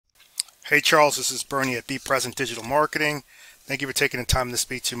Hey Charles, this is Bernie at Be Present Digital Marketing. Thank you for taking the time to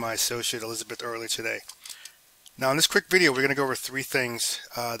speak to my associate Elizabeth earlier today. Now in this quick video, we're going to go over three things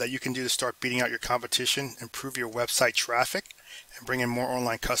that you can do to start beating out your competition, improve your website traffic, and bring in more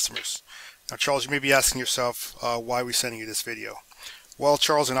online customers. Now Charles, you may be asking yourself, why are we sending you this video? Well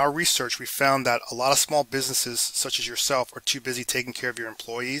Charles, in our research we found that a lot of small businesses such as yourself are too busy taking care of your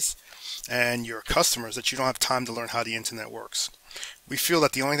employees and your customers that you don't have time to learn how the internet works. We feel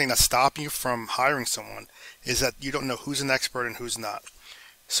that the only thing that's stopping you from hiring someone is that you don't know who's an expert and who's not.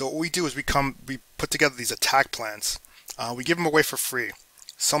 So what we do is we put together these attack plans. We give them away for free.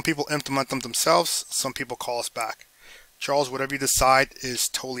 Some people implement them themselves, some people call us back. Charles, whatever you decide is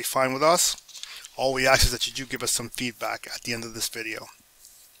totally fine with us. All we ask is that you do give us some feedback at the end of this video.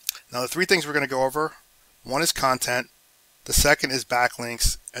 Now the three things we're going to go over, one is content, the second is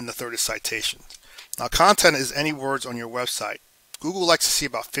backlinks, and the third is citations. Now content is any words on your website. Google likes to see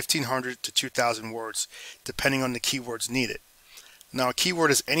about 1,500 to 2,000 words depending on the keywords needed. Now a keyword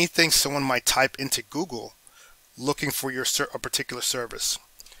is anything someone might type into Google looking for a particular service.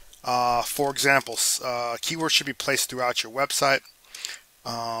 For example, keywords should be placed throughout your website,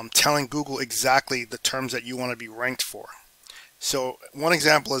 telling Google exactly the terms that you want to be ranked for. So one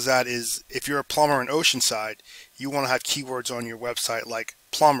example is if you're a plumber in Oceanside, you want to have keywords on your website like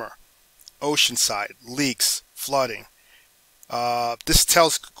plumber, Oceanside, leaks, flooding. This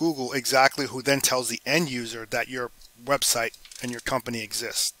tells Google exactly who then tells the end user that your website and your company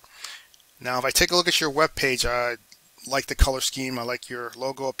exists. Now if I take a look at your web page, I like the color scheme, I like your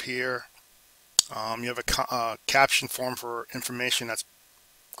logo up here. You have a caption form for information that's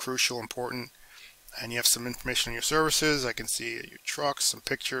crucial, important, and you have some information on your services. I can see your trucks, some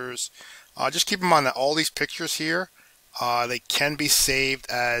pictures. Just keep in mind that all these pictures here, they can be saved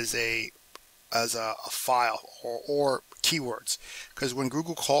as a file or keywords, because when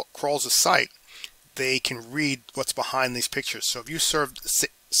Google crawls a site, they can read what's behind these pictures. So if you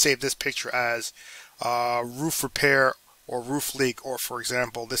save this picture as roof repair or roof leak, or for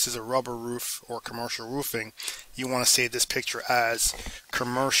example this is a rubber roof or commercial roofing, you want to save this picture as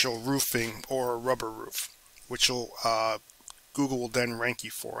commercial roofing or rubber roof, which will Google will then rank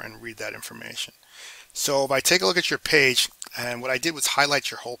you for and read that information. So if I take a look at your page, and what I did was highlight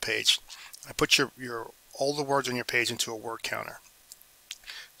your whole page. I put all the words on your page into a word counter.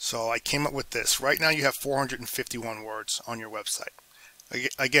 So I came up with this. Right now you have 451 words on your website.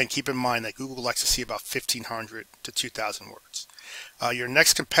 Again, keep in mind that Google likes to see about 1,500 to 2,000 words. Your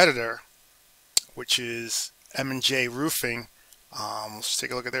next competitor, which is M&J Roofing, let's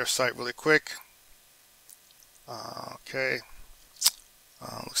take a look at their site really quick. Okay,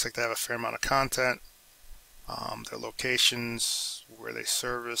 looks like they have a fair amount of content. Their locations, where they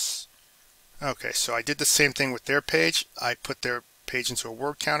service. Okay, so I did the same thing with their page. I put their page into a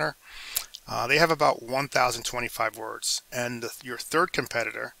word counter. They have about 1,025 words. And your third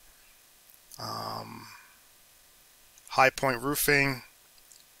competitor, High Point Roofing,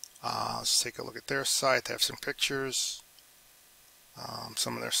 let's take a look at their site. They have some pictures,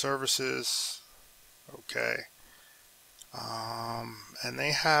 some of their services. Okay, and they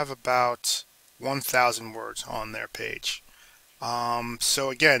have about 1,000 words on their page. So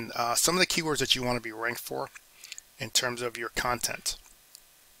again, some of the keywords that you want to be ranked for in terms of your content.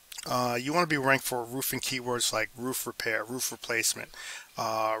 You want to be ranked for roofing keywords like roof repair, roof replacement,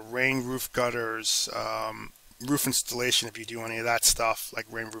 rain roof gutters, roof installation if you do any of that stuff like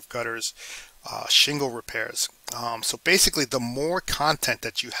rain roof gutters, shingle repairs. So basically the more content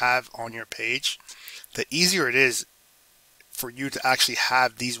that you have on your page, the easier it is for you to actually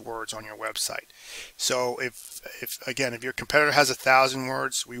have these words on your website. So if your competitor has 1,000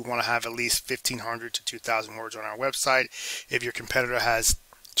 words, we want to have at least 1,500 to 2,000 words on our website. If your competitor has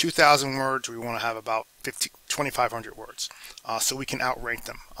 2,000 words, we want to have about 2,500 words, so we can outrank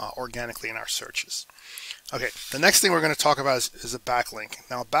them organically in our searches. Okay, the next thing we're going to talk about is a backlink.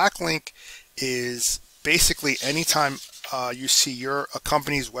 Now a backlink is basically anytime you see a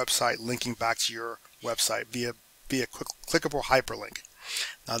company's website linking back to your website via clickable hyperlink.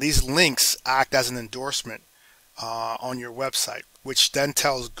 Now these links act as an endorsement on your website, which then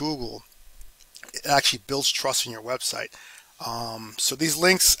tells Google, it actually builds trust in your website. So these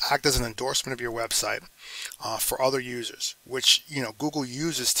links act as an endorsement of your website for other users, which Google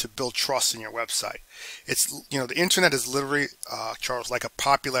uses to build trust in your website. It's the internet is literally, Charles, like a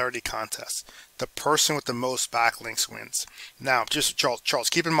popularity contest. The person with the most backlinks wins. Now, just Charles,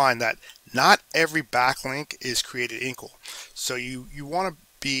 keep in mind that not every backlink is created equal. So you want to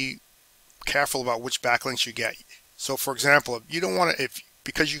be careful about which backlinks you get. So for example, if you don't want to,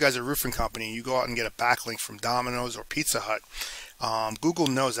 because you guys are a roofing company, you go out and get a backlink from Domino's or Pizza Hut, Google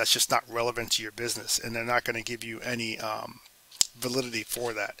knows that's just not relevant to your business, and they're not going to give you any validity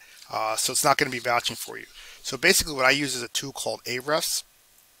for that. So it's not going to be vouching for you. So basically what I use is a tool called Ahrefs.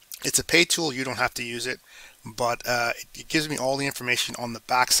 It's a paid tool. You don't have to use it, but it gives me all the information on the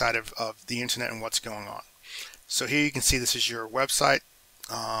backside of the internet and what's going on. So here you can see this is your website.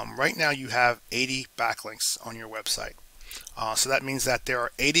 Right now you have 80 backlinks on your website. So that means that there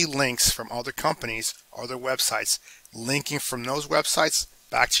are 80 links from other companies, other websites, linking from those websites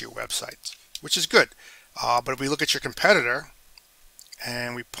back to your website, which is good. But if we look at your competitor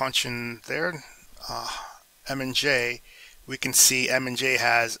and we punch in there, M&J, we can see M&J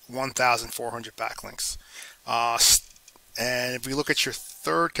has 1,400 backlinks. And if we look at your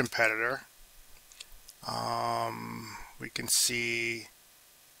third competitor, we can see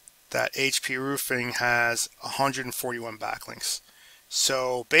that HP Roofing has 141 backlinks.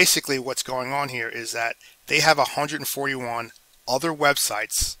 So basically what's going on here is that they have 141 other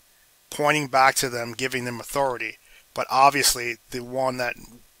websites pointing back to them, giving them authority. But obviously the one that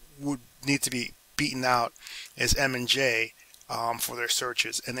would need to be beaten out is M&J for their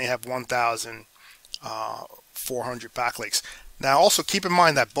searches, and they have 1,400 backlinks. Now also keep in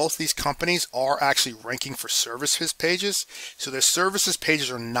mind that both these companies are actually ranking for services pages, so their services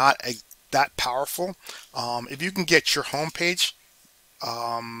pages are not that powerful. If you can get your home page,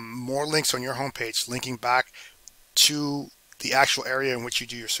 more links on your home page linking back to the actual area in which you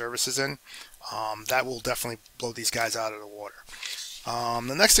do your services in, that will definitely blow these guys out of the water.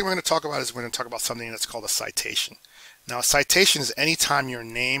 The next thing we're going to talk about is we're going to talk about something that's called a citation. Now, a citation is any time your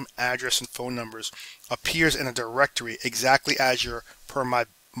name, address, and phone numbers appears in a directory exactly as your per my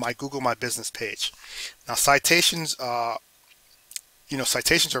Google My Business page. Now, citations,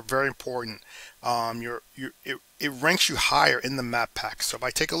 citations are very important. It ranks you higher in the map pack. So if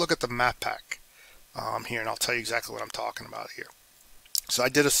I take a look at the map pack here, and I'll tell you exactly what I'm talking about here. So I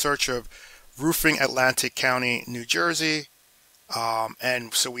did a search of roofing, Atlantic County, New Jersey.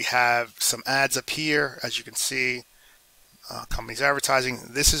 And so we have some ads up here, as you can see, companies advertising.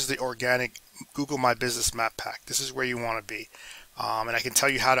 This is the organic Google My Business map pack. This is where you want to be. And I can tell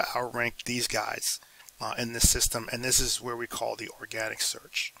you how to outrank these guys in this system. And this is where we call the organic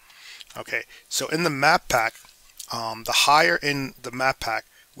search. Okay, so in the map pack, the higher in the map pack,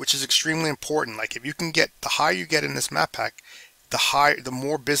 which is extremely important, like if you can get, the higher you get in this map pack, the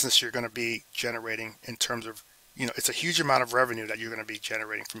more business you're going to be generating in terms of, it's a huge amount of revenue that you're going to be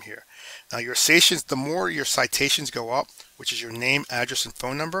generating from here. Now your citations, the more your citations go up, which is your name, address, and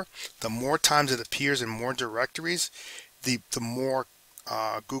phone number, the more times it appears in more directories, the more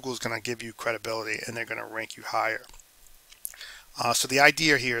Google's going to give you credibility, and they're going to rank you higher. So the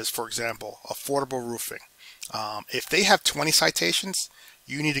idea here is, for example, affordable roofing. If they have 20 citations,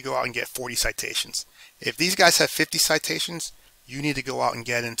 you need to go out and get 40 citations. If these guys have 50 citations, you need to go out and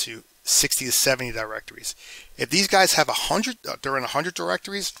get into 60 to 70 directories. If these guys have 100, they're in 100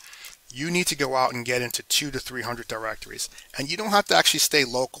 directories, you need to go out and get into 200 to 300 directories. And you don't have to actually stay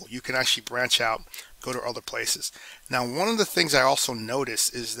local. You can actually branch out, go to other places. Now, one of the things I also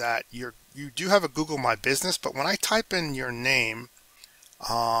notice is that you do have a Google My Business, but when I type in your name,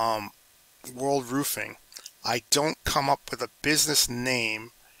 World Roofing, I don't come up with a business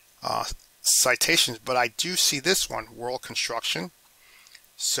name citations, but I do see this one, World Construction.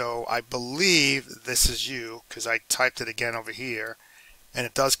 So I believe this is you, because I typed it again over here, and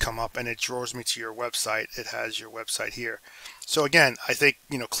it does come up, and it draws me to your website. It has your website here. So again, I think,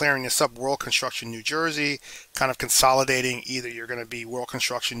 clearing this up, World Construction New Jersey, kind of consolidating, either you're going to be World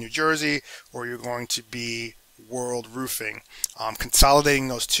Construction New Jersey or you're going to be World Roofing. Consolidating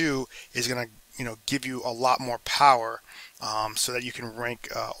those two is going to give you a lot more power, so that you can rank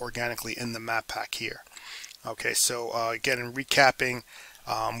organically in the map pack here. Okay, so again, in recapping,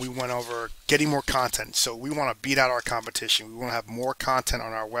 we went over getting more content. So we want to beat out our competition. We want to have more content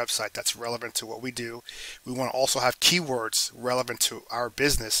on our website that's relevant to what we do. We want to also have keywords relevant to our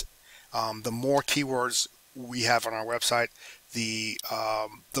business. The more keywords we have on our website, the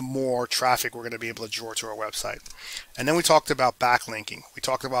more traffic we're going to be able to draw to our website. And then we talked about backlinking. We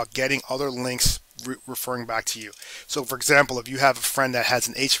talked about getting other links referring back to you. So for example, if you have a friend that has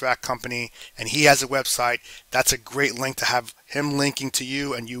an HVAC company and he has a website, that's a great link to have him linking to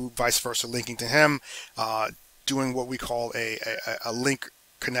you, and you vice versa linking to him, doing what we call a link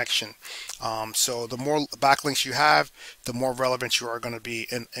connection. So the more backlinks you have, the more relevant you are going to be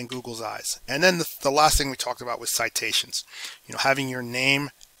in Google's eyes. And then the last thing we talked about was citations. Having your name,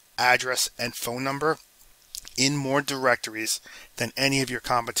 address, and phone number in more directories than any of your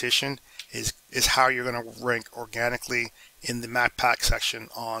competition is how you're going to rank organically in the map pack section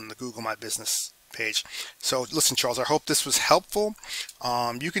on the Google My Business page. So listen, Charles, I hope this was helpful.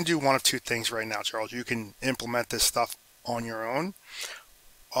 You can do one of two things right now, Charles. You can implement this stuff on your own.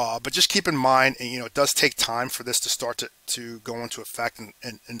 But just keep in mind, it does take time for this to start to go into effect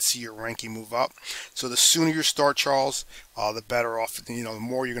and see your ranking move up. So the sooner you start, Charles, the better off, the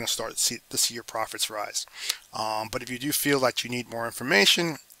more you're going to start to see your profits rise. But if you do feel that you need more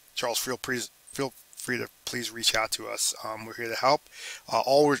information, Charles, feel free to please reach out to us. We're here to help.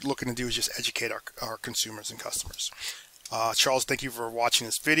 All we're looking to do is just educate our consumers and customers. Charles, thank you for watching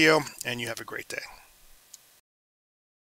this video, and you have a great day.